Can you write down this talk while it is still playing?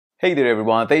Hey there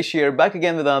everyone, Tesh here, back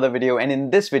again with another video, and in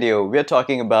this video we are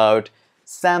talking about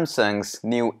Samsung's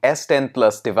new S10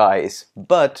 Plus device,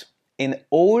 but in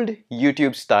old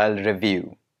YouTube style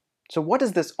review. So what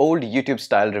is this old YouTube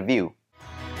style review?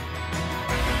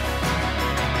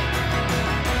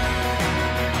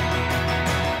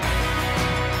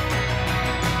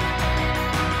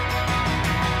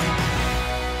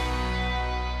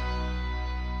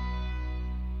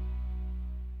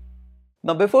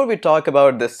 Now before we talk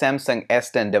about the Samsung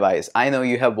S10 device, I know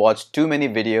you have watched too many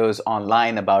videos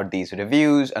online about these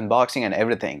reviews, unboxing and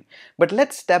everything. But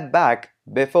let's step back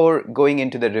before going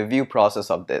into the review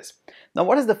process of this. Now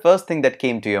what is the first thing that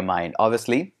came to your mind?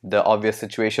 Obviously, the obvious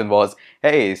situation was,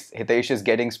 hey, Hitesh is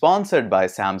getting sponsored by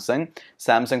Samsung.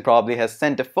 Samsung probably has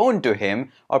sent a phone to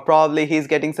him, or probably he's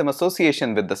getting some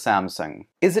association with the Samsung.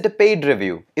 Is it a paid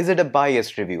review? Is it a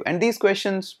biased review? And these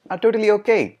questions are totally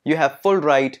okay. You have full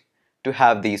right to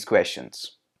have these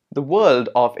questions. The world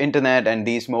of internet and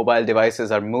these mobile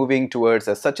devices are moving towards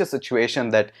such a situation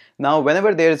that now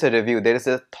whenever there is a review, there is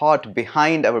a thought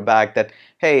behind our back that,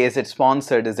 hey, is it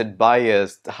sponsored, is it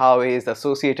biased, how is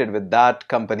associated with that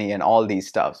company and all these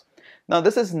stuffs. Now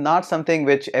this is not something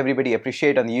which everybody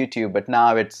appreciate on YouTube, but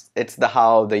now it's the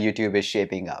how the YouTube is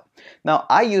shaping up. Now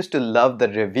I used to love the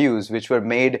reviews which were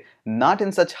made not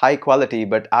in such high quality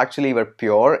but actually were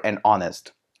pure and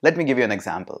honest. Let me give you an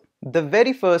example. The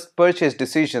very first purchase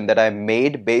decision that I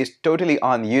made based totally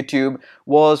on YouTube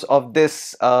was of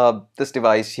this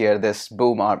device here, this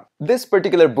boom arm. This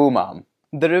particular boom arm.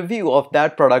 The review of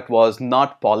that product was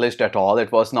not polished at all.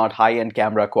 It was not high-end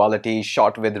camera quality,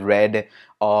 shot with Red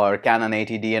or Canon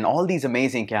 80D and all these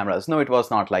amazing cameras. No, it was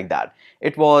not like that.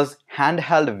 It was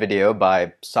handheld video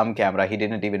by some camera. He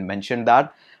didn't even mention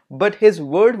that. But his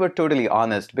words were totally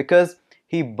honest because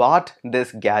he bought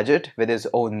this gadget with his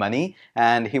own money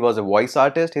and he was a voice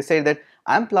artist. He said that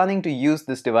I'm planning to use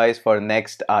this device for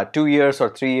next 2 years or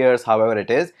 3 years, however it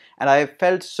is. And I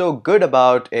felt so good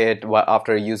about it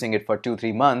after using it for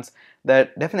 2-3 months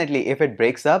that definitely if it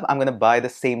breaks up, I'm gonna buy the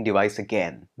same device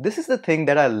again. This is the thing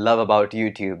that I love about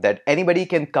YouTube, that anybody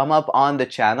can come up on the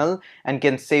channel and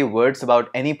can say words about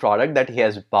any product that he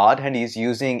has bought and he's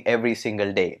using every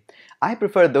single day. I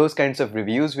prefer those kinds of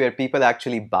reviews where people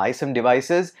actually buy some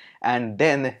devices and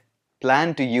then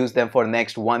plan to use them for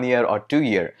next 1 year or 2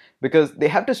 years, because they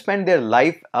have to spend their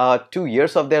life, 2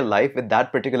 years of their life with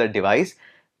that particular device.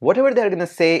 Whatever they're gonna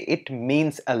say, it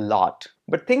means a lot.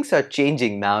 But things are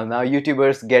changing now. Now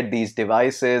YouTubers get these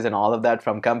devices and all of that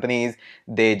from companies.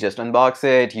 They just unbox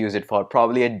it, use it for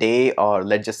probably a day or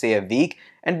let's just say a week,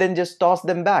 and then just toss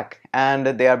them back and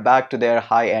they are back to their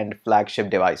high-end flagship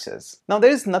devices. Now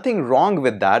there is nothing wrong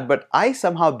with that, but I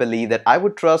somehow believe that I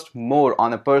would trust more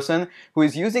on a person who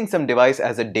is using some device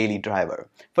as a daily driver.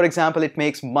 For example, it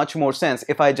makes much more sense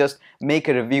if I just make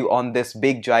a review on this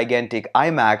big gigantic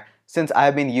iMac, since I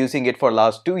have been using it for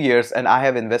last 2 years and I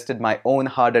have invested my own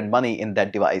hard-earned money in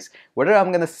that device. Whatever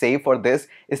I'm gonna save for this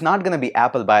is not gonna be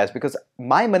Apple biased because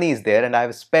my money is there and I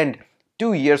have spent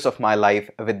 2 years of my life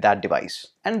with that device.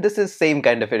 And this is same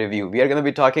kind of a review. We are going to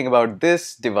be talking about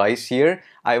this device here.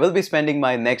 I will be spending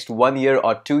my next 1 year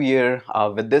or 2 year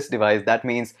with this device. That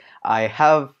means I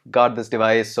have got this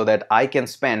device so that I can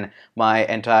spend my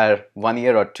entire 1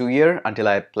 year or 2 year until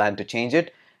I plan to change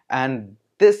it. And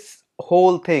this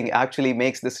whole thing actually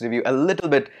makes this review a little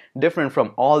bit different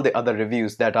from all the other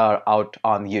reviews that are out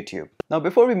on YouTube. Now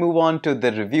before we move on to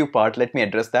the review part, let me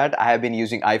address that I have been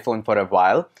using iPhone for a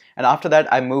while, and after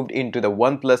that I moved into the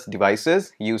OnePlus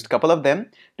devices, used a couple of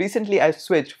them. Recently I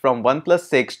switched from OnePlus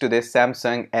 6 to this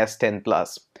Samsung S10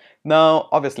 Plus. Now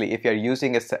obviously if you're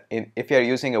using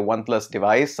a OnePlus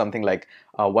device, something like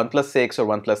OnePlus 6 or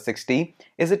OnePlus 6T,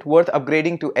 is it worth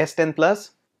upgrading to S10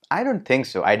 Plus? I don't think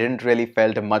so. I didn't really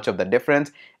felt much of the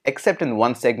difference except in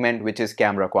one segment, which is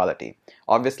camera quality.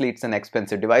 Obviously it's an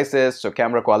expensive devices, so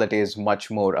camera quality is much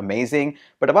more amazing.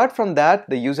 But apart from that,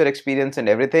 the user experience and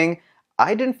everything,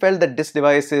 I didn't felt that this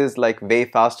device is like way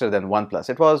faster than OnePlus.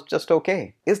 It was just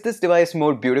okay. Is this device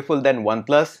more beautiful than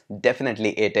OnePlus?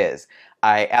 Definitely it is.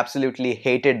 I absolutely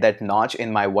hated that notch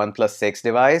in my OnePlus 6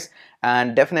 device,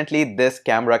 and definitely this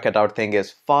camera cutout thing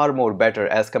is far more better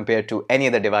as compared to any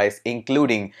other device,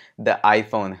 including the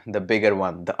iPhone, the bigger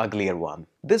one, the uglier one.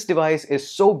 This device is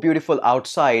so beautiful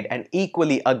outside and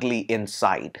equally ugly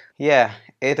inside. Yeah,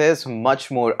 it is much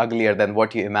more uglier than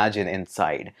what you imagine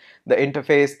inside. The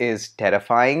interface is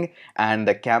terrifying, and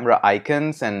the camera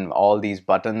icons and all these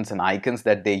buttons and icons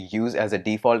that they use as a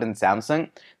default in Samsung,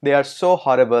 they are so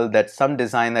horrible that some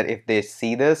designer, if they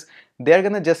see this, they're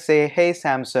gonna just say, hey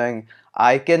Samsung,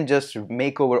 I can just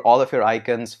make over all of your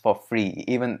icons for free,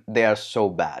 even they are so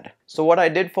bad. So what I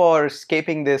did for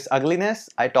escaping this ugliness,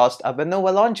 I tossed up a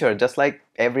Nova launcher, just like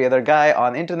every other guy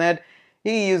on internet.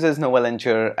 He uses Nova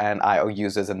launcher and I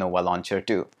uses a Nova launcher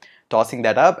too. Tossing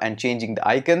that up and changing the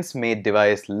icons made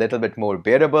device little bit more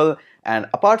bearable, and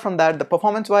apart from that, the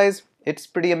performance wise, it's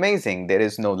pretty amazing. There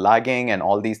is no lagging and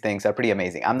all these things are pretty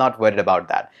amazing. I'm not worried about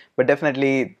that, but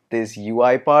definitely this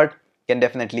UI part can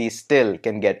definitely still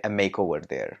can get a makeover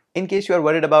there. In case you are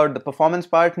worried about the performance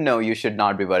part, no, you should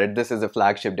not be worried. This is a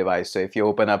flagship device, so if you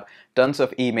open up tons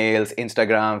of emails,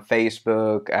 Instagram,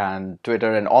 Facebook and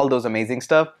Twitter and all those amazing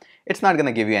stuff, it's not going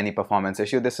to give you any performance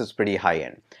issue. This is pretty high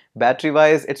end. Battery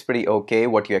wise, it's pretty okay,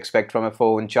 what you expect from a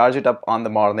phone. Charge it up on the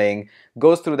morning,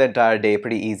 goes through the entire day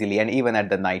pretty easily, and even at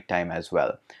the night time as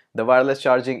well. The wireless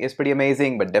charging is pretty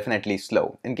amazing, but definitely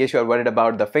slow. In case you are worried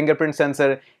about the fingerprint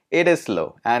sensor, it is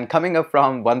slow. And coming up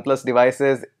from OnePlus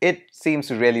devices, it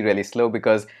seems really slow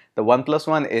because the OnePlus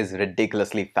one is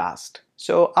ridiculously fast.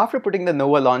 So after putting the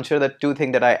Nova launcher, the two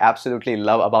things that I absolutely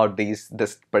love about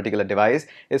this particular device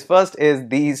is first is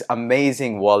these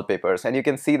amazing wallpapers, and you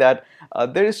can see that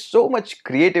there is so much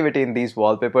creativity in these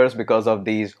wallpapers because of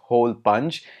these hole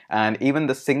punch, and even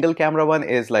the single camera one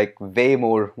is like way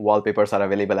more wallpapers are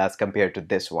available as compared to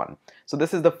this one. So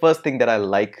this is the first thing that I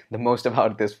like the most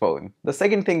about this phone. The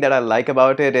second thing that I like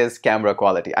about it is camera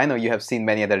quality. I know you have seen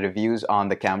many other reviews on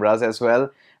the cameras as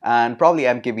well, and probably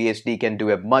MKBHD can do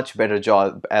a much better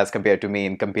job as compared to me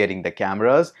in comparing the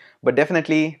cameras, but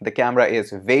definitely the camera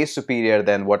is way superior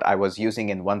than what I was using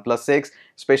in OnePlus 6,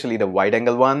 especially the wide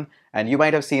angle one. And you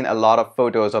might have seen a lot of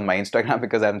photos on my Instagram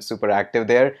because I'm super active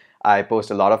there. I post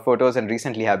a lot of photos and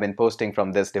recently have been posting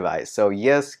from this device. So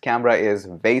yes, camera is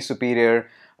way superior.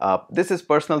 This is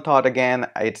personal thought again.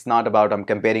 It's not about I'm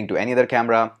comparing to any other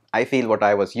camera. I feel what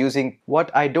I was using. What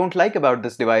I don't like about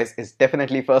this device is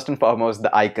definitely first and foremost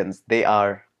the icons. They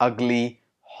are ugly,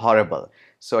 horrible.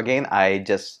 So again, I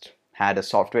just had a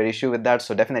software issue with that.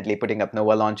 So definitely putting up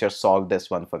Nova Launcher solved this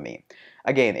one for me.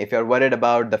 Again, if you're worried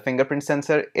about the fingerprint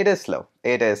sensor, it is slow.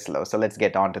 It is slow. So let's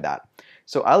get on to that.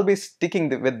 So I'll be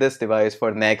sticking with this device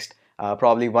for next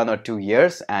probably 1 or 2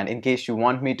 years, and in case you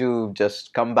want me to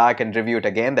just come back and review it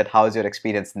again, that how's your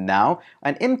experience now,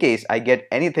 and in case I get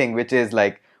anything which is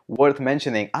like worth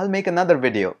mentioning, I'll make another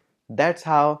video. That's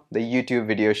how the YouTube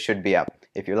videos should be up.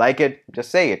 If you like it,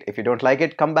 just say it. If you don't like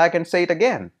it, come back and say it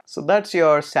again. So that's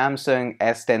your Samsung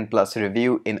S10 Plus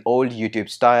review in old YouTube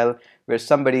style, where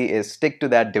somebody is stick to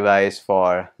that device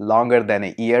for longer than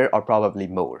a year or probably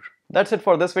more. That's it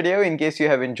for this video. In case you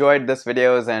have enjoyed this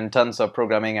videos and tons of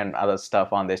programming and other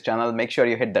stuff on this channel, make sure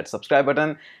you hit that subscribe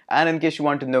button. And in case you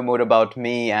want to know more about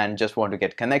me and just want to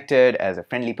get connected as a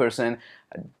friendly person,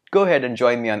 go ahead and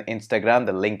join me on Instagram.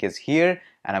 The link is here,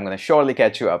 and I'm going to surely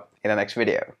catch you up in the next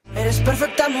video. Eres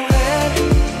perfecta mujer,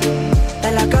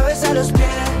 de la cabeza a los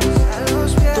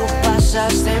pies. Tú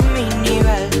pasas de mi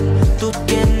nivel, tú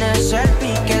tienes el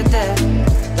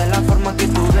piquete. De la forma que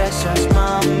tú besas,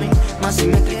 mami, más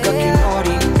simétrica que un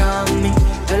origami.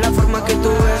 De la forma que tú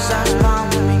besas,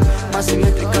 mami, más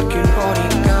simétrica que un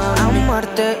origami.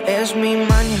 Amarte es mi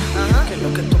maña, que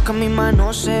lo que toca mi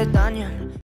mano se daña.